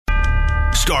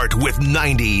Start with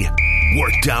 90.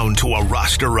 Work down to a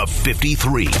roster of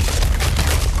 53.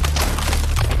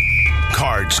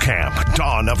 Cards Camp,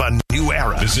 dawn of a new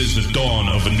era. This is the dawn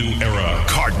of a new era.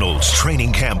 Cardinals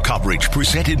training camp coverage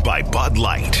presented by Bud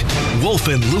Light. Wolf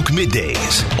and Luke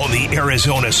middays on the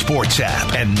Arizona Sports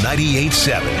app and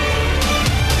 98.7.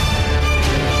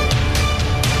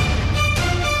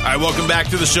 All right, welcome back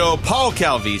to the show. Paul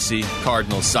Calvisi,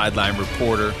 Cardinals sideline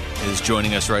reporter, is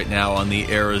joining us right now on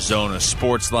the Arizona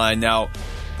Sports Line. Now,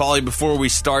 Paulie, before we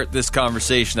start this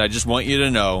conversation, I just want you to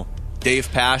know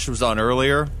Dave Pasch was on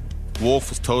earlier. Wolf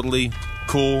was totally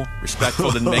cool,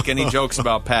 respectful, didn't make any jokes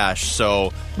about Pasch.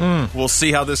 So we'll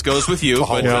see how this goes with you.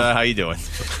 But how you doing?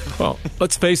 Well,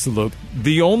 let's face it, Luke.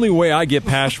 The only way I get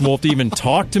Pasch and Wolf to even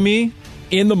talk to me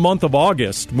in the month of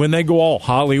August, when they go all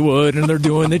Hollywood and they're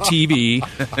doing the TV,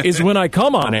 is when I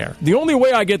come on air. The only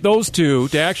way I get those two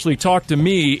to actually talk to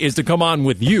me is to come on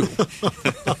with you.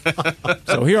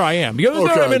 So here I am.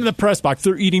 Because they're in the press box.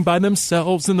 They're eating by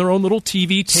themselves in their own little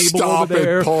TV table over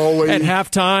there. Paulie. At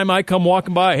halftime, I come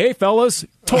walking by. Hey, fellas.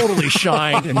 Totally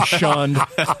shined and shunned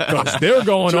because they're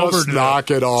going over to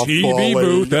knock it off, TV Paulie.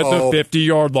 booth at the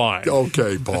 50-yard line.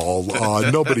 Okay, Paul.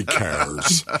 Nobody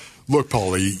cares. Look,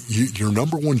 Paulie, your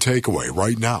number one takeaway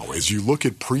right now as you look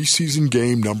at preseason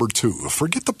game number 2.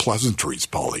 Forget the pleasantries,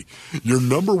 Paulie. Your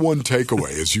number one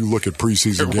takeaway as you look at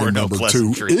preseason game number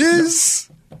 2 is...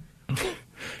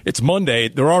 It's Monday.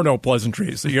 There are no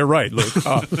pleasantries. You're right, Luke.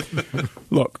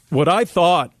 Look, what I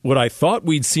thought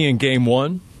we'd see in game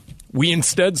 1, we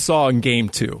instead saw in game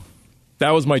 2. That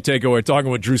was my takeaway,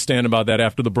 talking with Drew Stan about that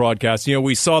after the broadcast. You know,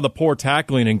 we saw the poor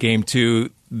tackling in game 2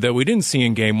 that we didn't see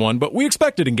in game 1, but we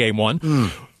expected in game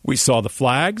 1. We saw the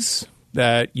flags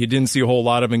that you didn't see a whole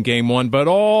lot of in game 1,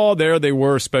 but there they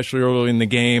were, especially early in the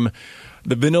game.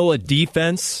 The vanilla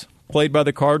defense played by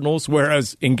the Cardinals,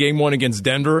 whereas in game 1 against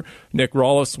Denver, Nick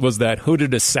Rollis was that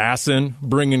hooded assassin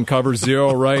bringing cover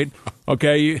 0, right?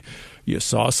 Okay, you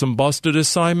saw some busted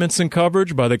assignments in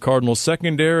coverage by the Cardinals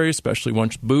secondary, especially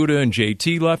once Buddha and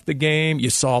JT left the game.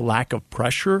 You saw lack of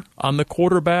pressure on the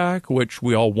quarterback, which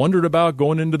we all wondered about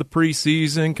going into the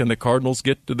preseason. Can the Cardinals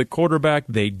get to the quarterback?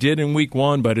 They did in week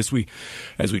 1, but as we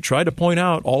tried to point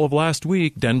out all of last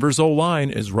week, Denver's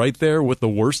O-line is right there with the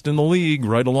worst in the league,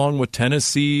 right along with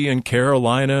Tennessee and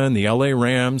Carolina and the LA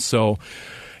Rams. So,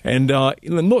 and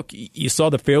look, you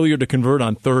saw the failure to convert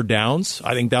on third downs.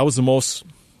 I think that was the most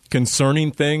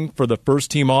concerning thing for the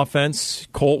first-team offense.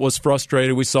 Colt was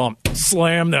frustrated. We saw him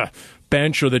slam the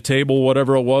bench or the table,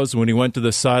 whatever it was, when he went to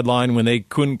the sideline when they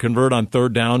couldn't convert on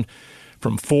third down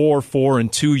from 4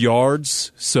 and 2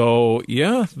 yards. So,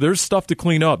 yeah, there's stuff to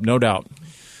clean up, no doubt.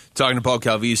 Talking to Paul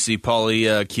Calvisi, Paulie,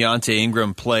 Keontae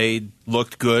Ingram played,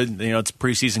 looked good. You know, it's a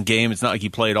preseason game. It's not like he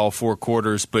played all 4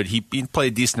 quarters, but he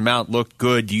played a decent amount, looked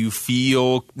good. Do you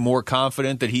feel more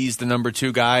confident that he's the number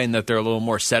 2 guy and that they're a little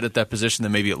more set at that position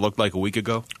than maybe it looked like a week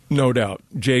ago? No doubt.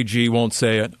 JG won't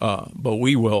say it, but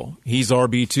we will. He's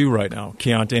RB2 right now,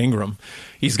 Keontae Ingram.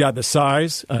 He's got the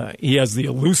size. He has the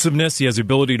elusiveness. He has the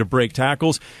ability to break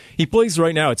tackles. He plays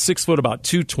right now at 6 foot, about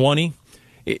 220.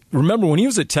 Remember, when he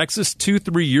was at Texas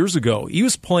 2-3 years ago, he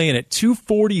was playing at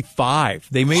 245.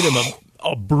 They made him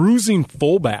a bruising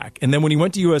fullback. And then when he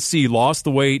went to USC, he lost the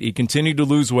weight. He continued to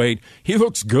lose weight. He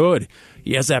looks good.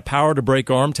 He has that power to break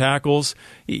arm tackles.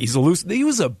 He's elusive. He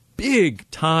was a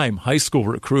big-time high school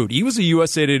recruit. He was a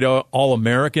USA Today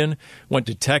All-American, went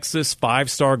to Texas,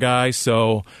 5-star guy.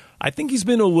 So I think he's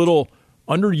been a little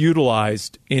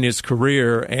underutilized in his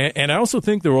career, and I also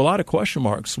think there were a lot of question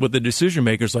marks with the decision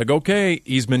makers. Like, okay,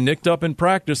 he's been nicked up in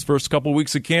practice first couple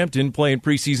weeks of camp, didn't play in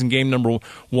preseason game number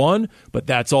 1, but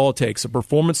that's all it takes. A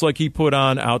performance like he put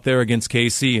on out there against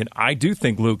KC, and I do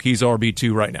think, Luke, he's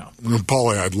RB2 right now.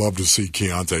 Paulie, I'd love to see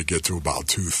Keontae get to about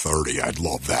 230. I'd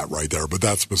love that right there, but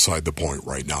that's beside the point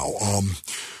right now.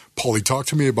 Paulie, talk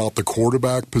to me about the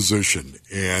quarterback position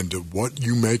and what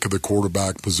you make of the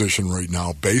quarterback position right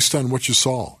now based on what you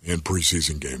saw in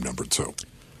preseason game number 2.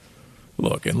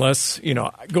 Look, unless,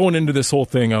 going into this whole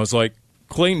thing, I was like,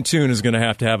 Clayton Tune is going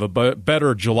to have a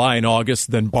better July and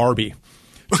August than Barbie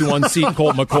to unseat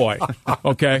Colt McCoy.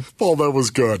 Okay? Paul, that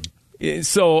was good.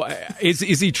 So is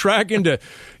he tracking to,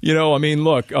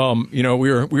 look, we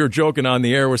were joking on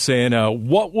the air. We're saying,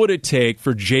 what would it take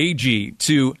for JG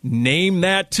to name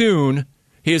that Tune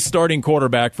his starting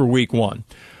quarterback for week 1?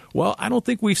 Well, I don't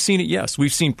think we've seen it. Yes,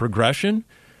 we've seen progression.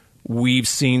 We've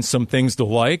seen some things to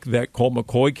like that Colt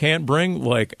McCoy can't bring,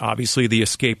 like obviously the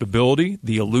escapability,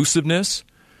 the elusiveness.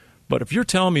 But if you're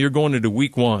telling me you're going into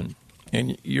week 1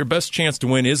 and your best chance to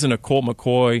win isn't a Colt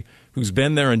McCoy who's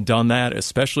been there and done that,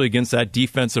 especially against that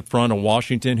defensive front of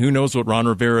Washington. Who knows what Ron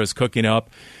Rivera is cooking up?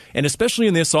 And especially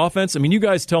in this offense, I mean, you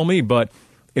guys tell me, but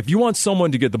if you want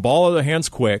someone to get the ball out of their hands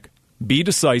quick, be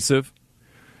decisive,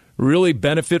 really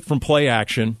benefit from play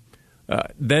action,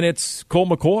 then it's Colt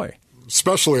McCoy.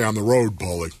 Especially on the road,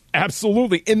 Paulie.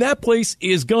 Absolutely. And that place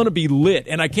is going to be lit.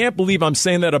 And I can't believe I'm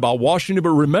saying that about Washington,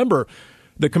 but remember,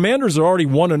 the Commanders are already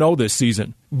 1-0 this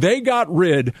season. They got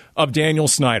rid of Daniel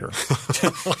Snyder.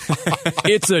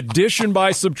 It's addition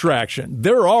by subtraction.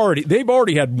 They've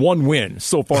already had one win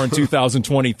so far in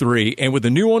 2023. And with the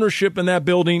new ownership in that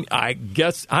building,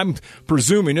 I'm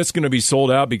presuming it's going to be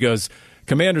sold out because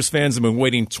Commanders fans have been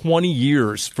waiting 20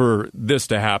 years for this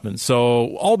to happen.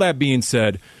 So all that being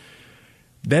said,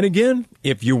 then again,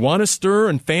 if you want to stir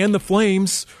and fan the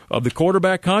flames of the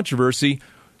quarterback controversy,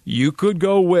 you could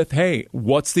go with, hey,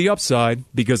 what's the upside?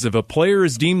 Because if a player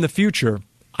is deemed the future,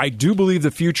 I do believe the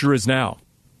future is now.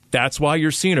 That's why you're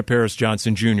seeing a Paris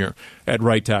Johnson Jr. at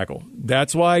right tackle.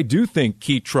 That's why I do think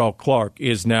Keitrell Clark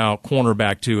is now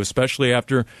cornerback too, especially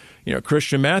after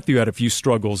Christian Matthew had a few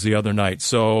struggles the other night.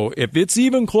 So if it's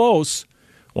even close,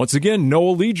 once again, no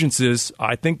allegiances,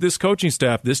 I think this coaching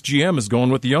staff, this GM is going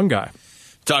with the young guy.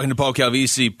 Talking to Paul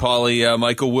Calvisi, Paulie,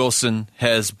 Michael Wilson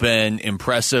has been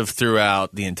impressive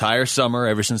throughout the entire summer,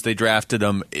 ever since they drafted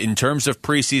him. In terms of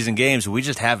preseason games, we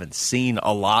just haven't seen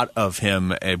a lot of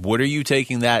him. What are you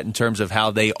taking that in terms of how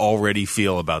they already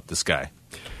feel about this guy?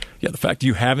 Yeah, the fact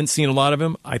you haven't seen a lot of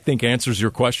him, I think answers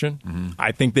your question. Mm-hmm.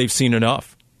 I think they've seen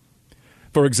enough.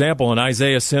 For example, in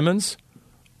Isaiah Simmons,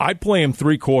 I'd play him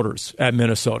 3 quarters at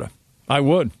Minnesota. I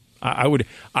would. I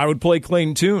would play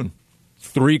Clayton Tune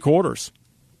 3 quarters.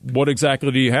 What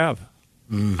exactly do you have?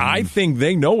 Mm-hmm. I think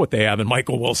they know what they have in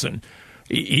Michael Wilson.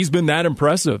 He's been that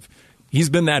impressive.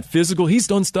 He's been that physical. He's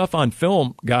done stuff on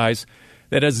film, guys,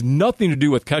 that has nothing to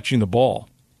do with catching the ball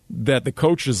that the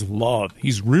coaches love.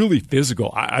 He's really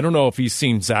physical. I don't know if he's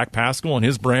seen Zach Pascal and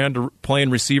his brand playing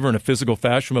receiver in a physical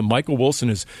fashion, but Michael Wilson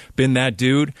has been that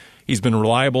dude. He's been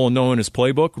reliable and knowing his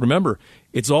playbook. Remember,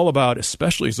 it's all about,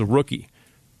 especially as a rookie,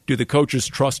 do the coaches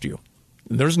trust you?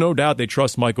 There's no doubt they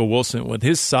trust Michael Wilson with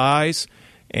his size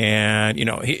and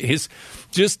his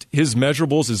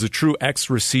measurables as a true X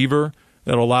receiver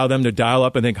that'll allow them to dial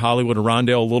up, I think, Hollywood and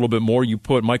Rondale a little bit more. You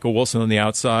put Michael Wilson on the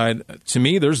outside. To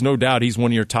me, there's no doubt he's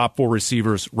one of your top 4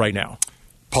 receivers right now.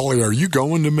 Paulie, are you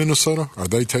going to Minnesota? Are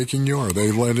they taking you? Are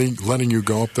they letting you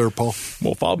go up there, Paul?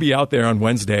 Well, if I'll be out there on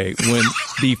Wednesday when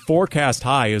the forecast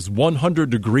high is 100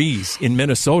 degrees in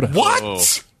Minnesota. What? Oh.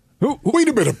 Wait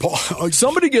a minute, Paul.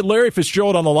 Somebody get Larry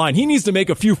Fitzgerald on the line. He needs to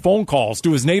make a few phone calls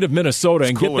to his native Minnesota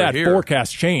and get that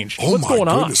forecast changed. What's going on?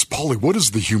 Oh, my goodness, Paulie, what is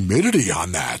the humidity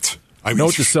on that?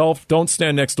 Note to self, don't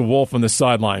stand next to Wolf on the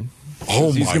sideline.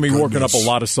 Oh, he's going to be working up a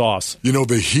lot of sauce.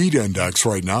 The heat index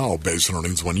right now, base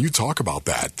earnings, when you talk about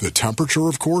that, the temperature,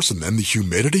 of course, and then the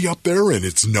humidity up there, and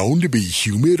it's known to be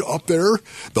humid up there,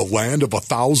 the land of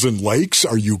 1,000 lakes.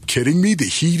 Are you kidding me? The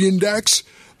heat index?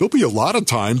 There'll be a lot of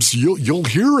times you'll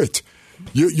hear it.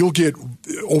 You'll get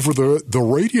over the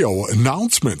radio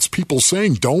announcements, people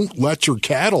saying, don't let your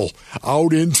cattle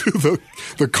out into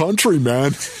the country,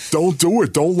 man. Don't do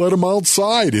it. Don't let them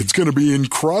outside. It's going to be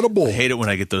incredible. I hate it when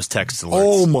I get those text alerts.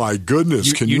 Oh, my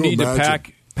goodness. Can you need imagine?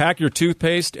 To pack your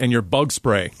toothpaste and your bug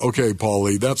spray. Okay,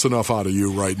 Paulie, that's enough out of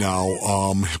you right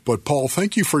now. But, Paul,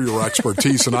 thank you for your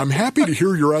expertise, and I'm happy to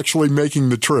hear you're actually making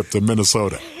the trip to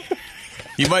Minnesota.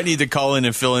 You might need to call in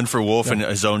and fill in for Wolf in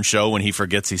his own show when he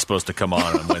forgets he's supposed to come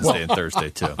on Wednesday and Thursday,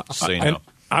 too. So you know.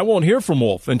 I won't hear from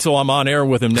Wolf until I'm on air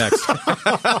with him next.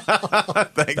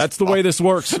 Thanks, that's the way this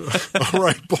works. All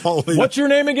right, Paulie. What's your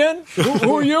name again?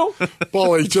 Who are you?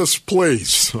 Paulie, just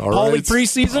please. All Paulie right?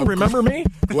 preseason, remember me?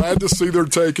 Glad to see they're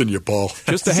taking you, Paul.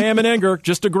 Just a ham and anger,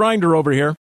 just a grinder over here.